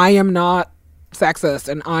 I am not sexist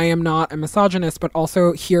and I am not a misogynist, but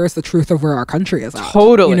also here's the truth of where our country is at.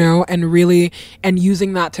 Totally. You know, and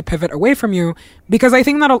using that to pivot away from you, because I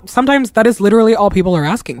think that sometimes that is literally all people are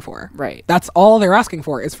asking for. Right. That's all they're asking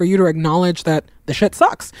for, is for you to acknowledge that the shit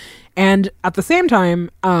sucks. And at the same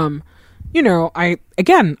time, you know, I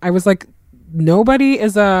was like, nobody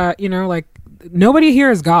is nobody here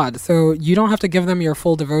is God. So you don't have to give them your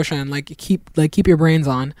full devotion. Like keep your brains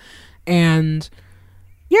on. And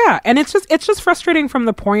yeah, and it's just frustrating from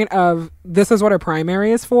the point of, this is what a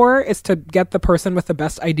primary is for, is to get the person with the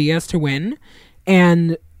best ideas to win.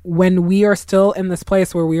 And when we are still in this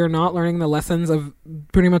place where we are not learning the lessons of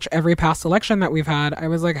pretty much every past election that we've had, I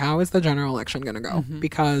was like, how is the general election going to go? Mm-hmm.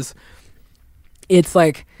 Because it's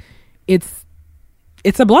like, it's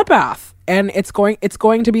a bloodbath, and it's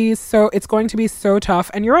going to be so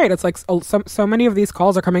tough. And you're right. It's like so many of these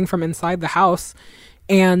calls are coming from inside the House,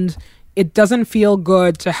 and it doesn't feel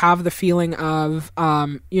good to have the feeling of,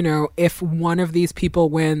 you know, if one of these people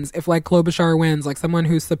wins, if like Klobuchar wins, like someone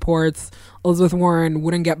who supports Elizabeth Warren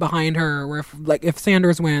wouldn't get behind her, or if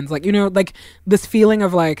Sanders wins, like, you know, like this feeling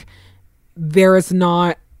of like, you're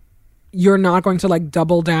not going to like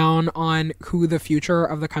double down on who the future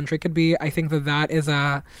of the country could be. I think that is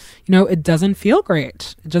it doesn't feel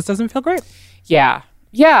great. It just doesn't feel great. Yeah.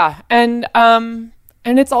 Yeah. And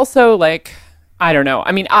it's also like, I don't know.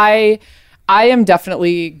 I mean, I am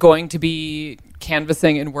definitely going to be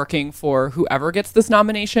canvassing and working for whoever gets this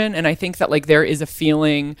nomination. And I think that like there is a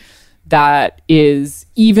feeling that is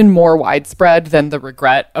even more widespread than the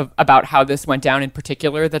regret about how this went down in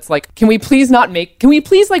particular. That's like, can we please like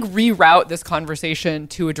reroute this conversation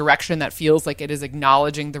to a direction that feels like it is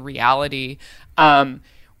acknowledging the reality,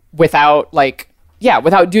 without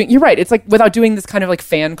doing, you're right. It's like without doing this kind of like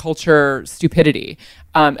fan culture stupidity,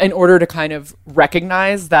 in order to kind of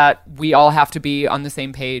recognize that we all have to be on the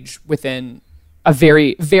same page within a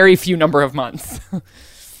very, very few number of months.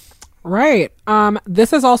 Right.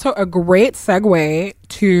 This is also a great segue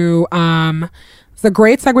to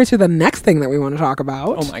the next thing that we want to talk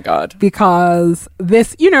about. Oh my God. Because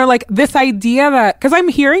this, you know, like this idea that, because I'm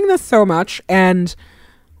hearing this so much, and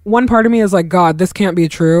one part of me is like, God, this can't be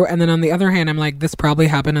true. And then on the other hand, I'm like, this probably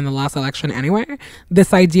happened in the last election anyway.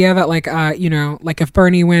 This idea that like, you know, like if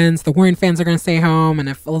Bernie wins, the Warren fans are going to stay home. And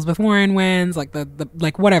if Elizabeth Warren wins, like the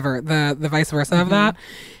like whatever, the vice versa of that.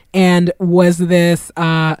 And was this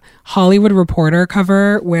Hollywood Reporter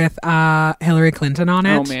cover with Hillary Clinton on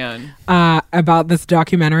it. Oh, man. About this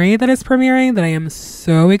documentary that is premiering that I am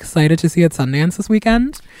so excited to see at Sundance this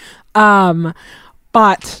weekend.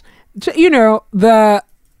 But, you know,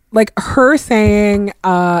 like her saying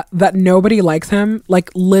that nobody likes him, like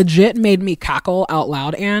legit made me cackle out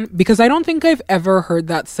loud, Anne, because I don't think I've ever heard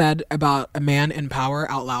that said about a man in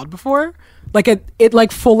power out loud before. Like it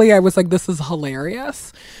like fully, I was like, this is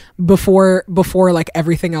hilarious before like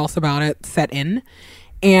everything else about it set in.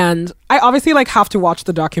 And I obviously like have to watch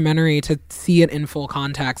the documentary to see it in full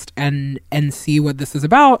context and see what this is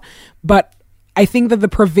about. But I think that the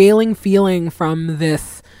prevailing feeling from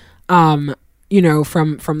this, you know,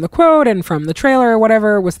 from the quote and from the trailer or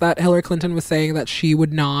whatever, was that Hillary Clinton was saying that she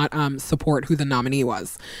would not support who the nominee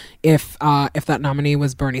was if that nominee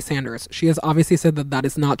was Bernie Sanders. She has obviously said that that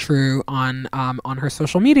is not true on her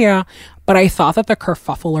social media, but I thought that the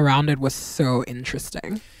kerfuffle around it was so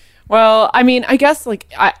interesting. Well, I mean, I guess like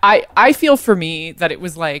I feel for me that it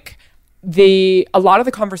was like, a lot of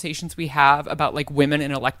the conversations we have about like women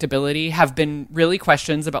and electability have been really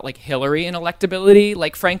questions about like Hillary and electability,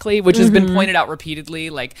 like frankly, which has been pointed out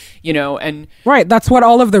repeatedly, like, you know, and right. That's what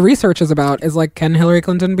all of the research is about, is like, can Hillary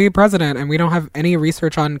Clinton be president? And we don't have any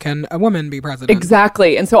research on can a woman be president.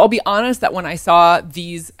 Exactly. And so I'll be honest that when I saw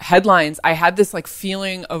these headlines, I had this like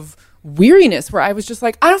feeling of weariness where I was just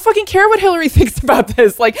like, I don't fucking care what Hillary thinks about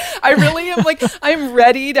this. Like, I really am like, I'm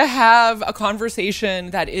ready to have a conversation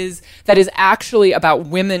that is actually about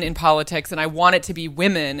women in politics. And I want it to be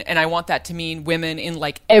women. And I want that to mean women in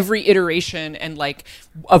like every iteration and like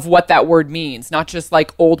of what that word means, not just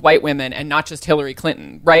like old white women and not just Hillary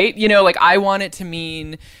Clinton. Right. You know, like I want it to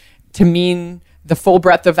mean the full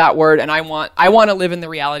breadth of that word. And I want to live in the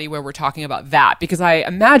reality where we're talking about that, because I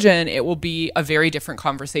imagine it will be a very different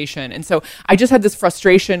conversation. And so I just had this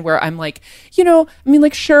frustration where I'm like, you know, I mean,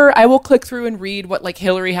 like, sure, I will click through and read what like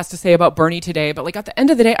Hillary has to say about Bernie today. But like at the end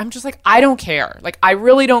of the day, I'm just like, I don't care. Like, I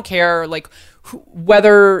really don't care, like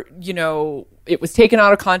whether, you know, it was taken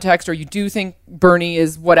out of context or you do think Bernie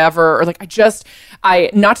is whatever, or like,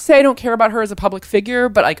 not to say I don't care about her as a public figure,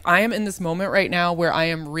 but like I am in this moment right now where I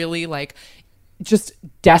am really like, just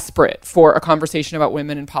desperate for a conversation about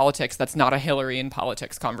women in politics that's not a Hillary in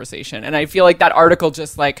politics conversation. And I feel like that article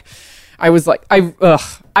just like, I was like,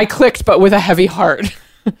 I clicked, but with a heavy heart.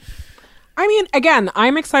 I mean, again,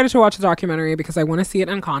 I'm excited to watch the documentary because I want to see it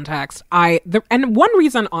in context. And one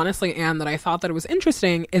reason, honestly, Anne, that I thought that it was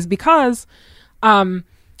interesting is because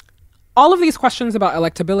all of these questions about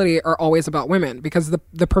electability are always about women, because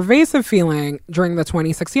the pervasive feeling during the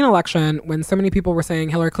 2016 election, when so many people were saying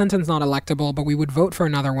Hillary Clinton's not electable, but we would vote for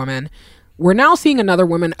another woman, we're now seeing another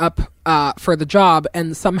woman up for the job,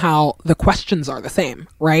 and somehow the questions are the same,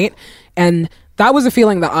 right? And that was a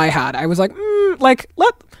feeling that I had. I was like,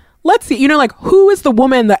 let's see, you know, like, who is the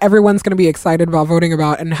woman that everyone's going to be excited about voting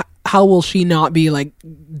about, and how will she not be like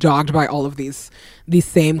dogged by all of these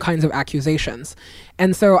same kinds of accusations?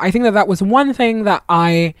 And so I think that was one thing that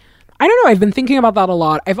I don't know, I've been thinking about that a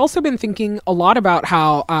lot. I've also been thinking a lot about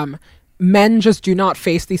how men just do not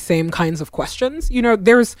face these same kinds of questions. You know,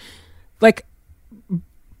 there's like,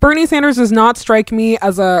 Bernie Sanders does not strike me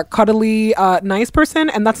as a cuddly, nice person,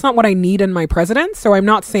 and that's not what I need in my president. So I'm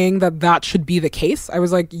not saying that should be the case. I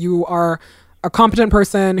was like, you are a competent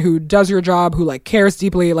person who does your job, who like cares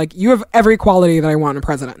deeply. Like, you have every quality that I want in a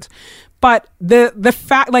president. But the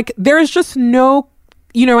fact, like, there is just no,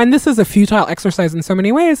 you know, and this is a futile exercise in so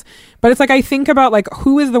many ways, but it's like, I think about like,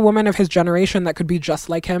 who is the woman of his generation that could be just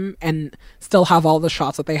like him and still have all the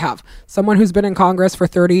shots that they have? Someone who's been in Congress for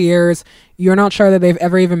 30 years, you're not sure that they've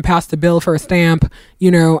ever even passed a bill for a stamp,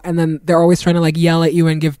 you know, and then they're always trying to like yell at you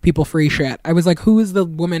and give people free shit. I was like, who is the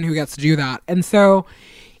woman who gets to do that? And so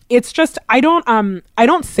it's just, I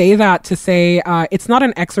don't say that to say it's not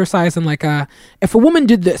an exercise in like if a woman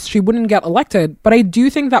did this, she wouldn't get elected. But I do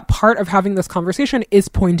think that part of having this conversation is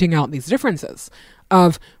pointing out these differences.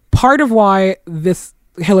 Of part of why this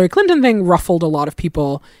Hillary Clinton thing ruffled a lot of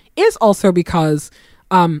people is also because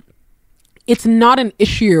it's not an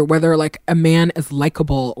issue whether like a man is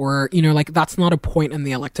likable or, you know, like, that's not a point in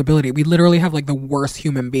the electability. We literally have like the worst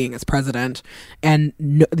human being as president, and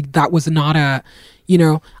that was not a, you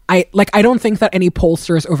know, I don't think that any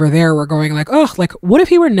pollsters over there were going like, oh, like, what if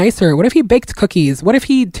he were nicer? What if he baked cookies? What if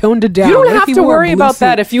he toned it down? You don't have to worry about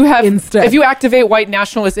that if you activate white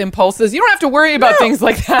nationalist impulses. You don't have to worry about things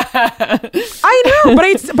like that. I know,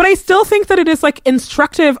 but I still think that it is like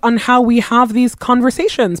instructive on how we have these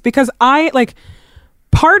conversations, because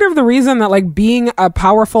part of the reason that like being a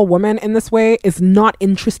powerful woman in this way is not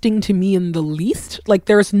interesting to me in the least. Like,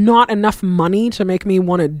 there's not enough money to make me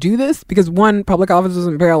want to do this, because one, public office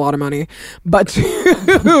doesn't pay a lot of money, but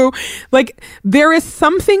two, like, there is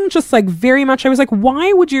something just like very much, I was like,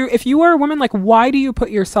 why would you, if you are a woman, like, why do you put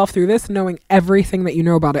yourself through this knowing everything that you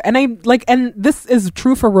know about it? And and this is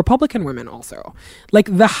true for Republican women also,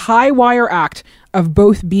 like the high wire act of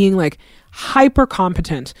both being like hyper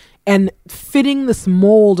competent and fitting this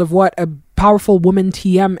mold of what a powerful woman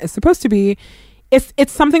TM is supposed to be.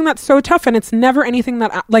 It's something that's so tough, and it's never anything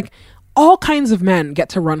that, like, all kinds of men get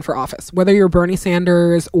to run for office, whether you're Bernie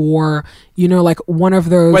Sanders or, you know, like one of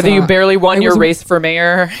those, whether you barely won your race for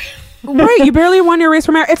mayor. Right, you barely won your race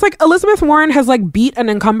for mayor. It's like Elizabeth Warren has like beat an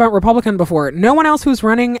incumbent Republican before. No one else who's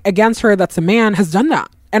running against her that's a man has done that.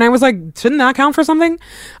 And I was like, shouldn't that count for something?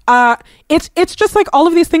 It's just like, all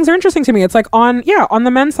of these things are interesting to me. It's like on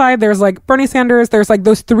the men's side, there's like Bernie Sanders. There's like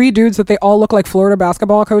those three dudes that they all look like Florida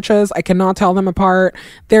basketball coaches. I cannot tell them apart.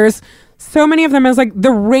 There's so many of them is like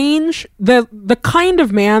the range, the kind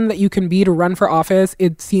of man that you can be to run for office,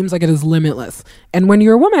 it seems like it is limitless. And when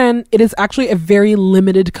you're a woman, it is actually a very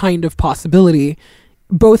limited kind of possibility,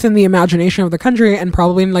 both in the imagination of the country and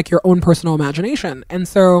probably in like your own personal imagination. And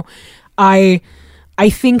so I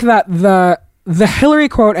think that the Hillary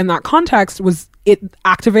quote in that context it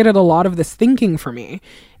activated a lot of this thinking for me.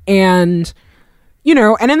 And, you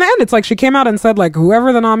know, and in the end, it's like she came out and said, like,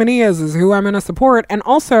 whoever the nominee is who I'm going to support. And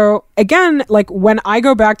also, again, like when I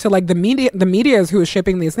go back to like the media is who is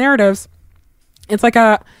shaping these narratives, it's like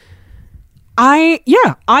I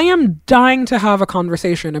am dying to have a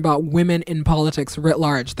conversation about women in politics writ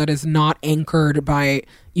large that is not anchored by,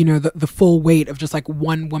 you know, the full weight of just like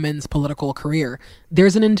one woman's political career.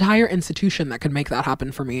 There's an entire institution that could make that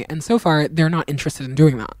happen for me. And so far, they're not interested in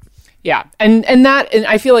doing that. Yeah. And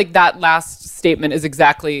I feel like that last statement is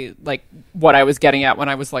exactly like what I was getting at when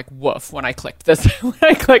I was like, woof, when I clicked this. When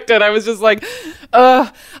I clicked it, I was just like,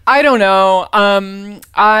 I don't know.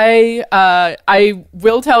 I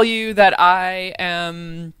will tell you that I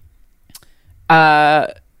am,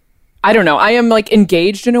 I don't know. I am like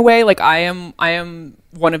engaged in a way. Like I am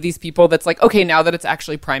one of these people that's like, okay, now that it's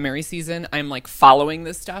actually primary season, I'm like following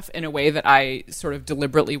this stuff in a way that I sort of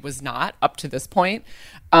deliberately was not up to this point.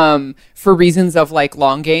 For reasons of like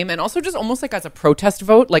long game and also just almost like as a protest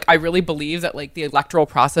vote. Like I really believe that like the electoral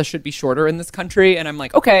process should be shorter in this country. And I'm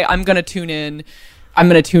like, okay, I'm going to tune in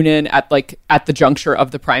at the juncture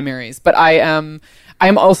of the primaries. But I am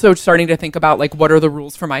also starting to think about like, what are the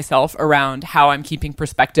rules for myself around how I'm keeping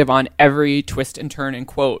perspective on every twist and turn and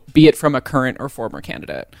quote, be it from a current or former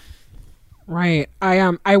candidate. Right.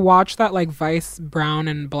 I watched that like Vice Brown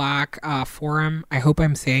and Black forum. I hope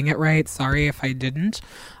I'm saying it right. Sorry if I didn't.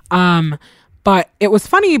 But it was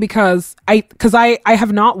funny because I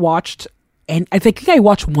have not watched, and I think I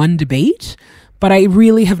watched one debate, but I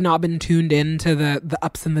really have not been tuned into the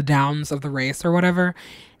ups and the downs of the race or whatever.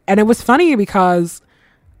 And it was funny because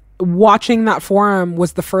watching that forum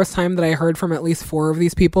was the first time that I heard from at least 4 of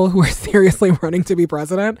these people who are seriously running to be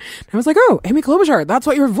president. And I was like, oh, Amy Klobuchar, that's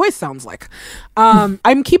what your voice sounds like.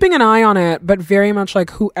 I'm keeping an eye on it, but very much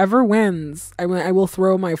like whoever wins, I will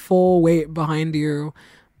throw my full weight behind you.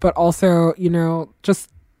 But also, you know,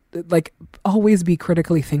 just like always be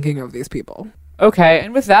critically thinking of these people. Okay,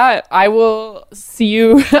 and with that, I will see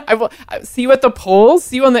you. I will see you at the polls.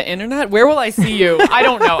 See you on the internet. Where will I see you? I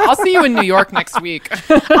don't know. I'll see you in New York next week.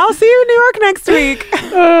 I'll see you in New York next week.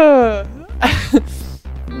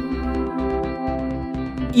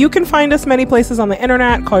 You can find us many places on the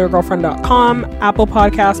internet. Callyourgirlfriend.com, Apple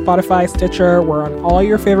Podcasts, Spotify, Stitcher. We're on all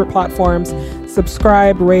your favorite platforms.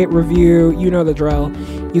 Subscribe, rate, review. You know the drill.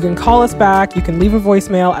 You can call us back. You can leave a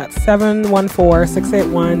voicemail at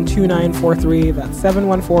 714-681-2943. That's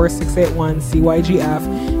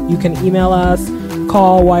 714-681-CYGF. You can email us,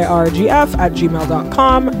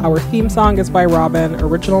 callyrgf@gmail.com. Our theme song is by Robin.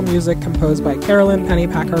 Original music composed by Carolyn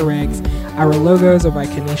Pennypacker Riggs. Our logos are by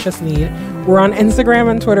Kenesha Sneed. We're on Instagram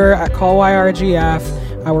and Twitter at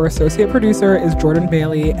callyrgf. Our associate producer is Jordan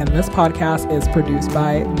Bailey, and this podcast is produced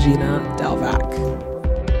by Gina Delvac.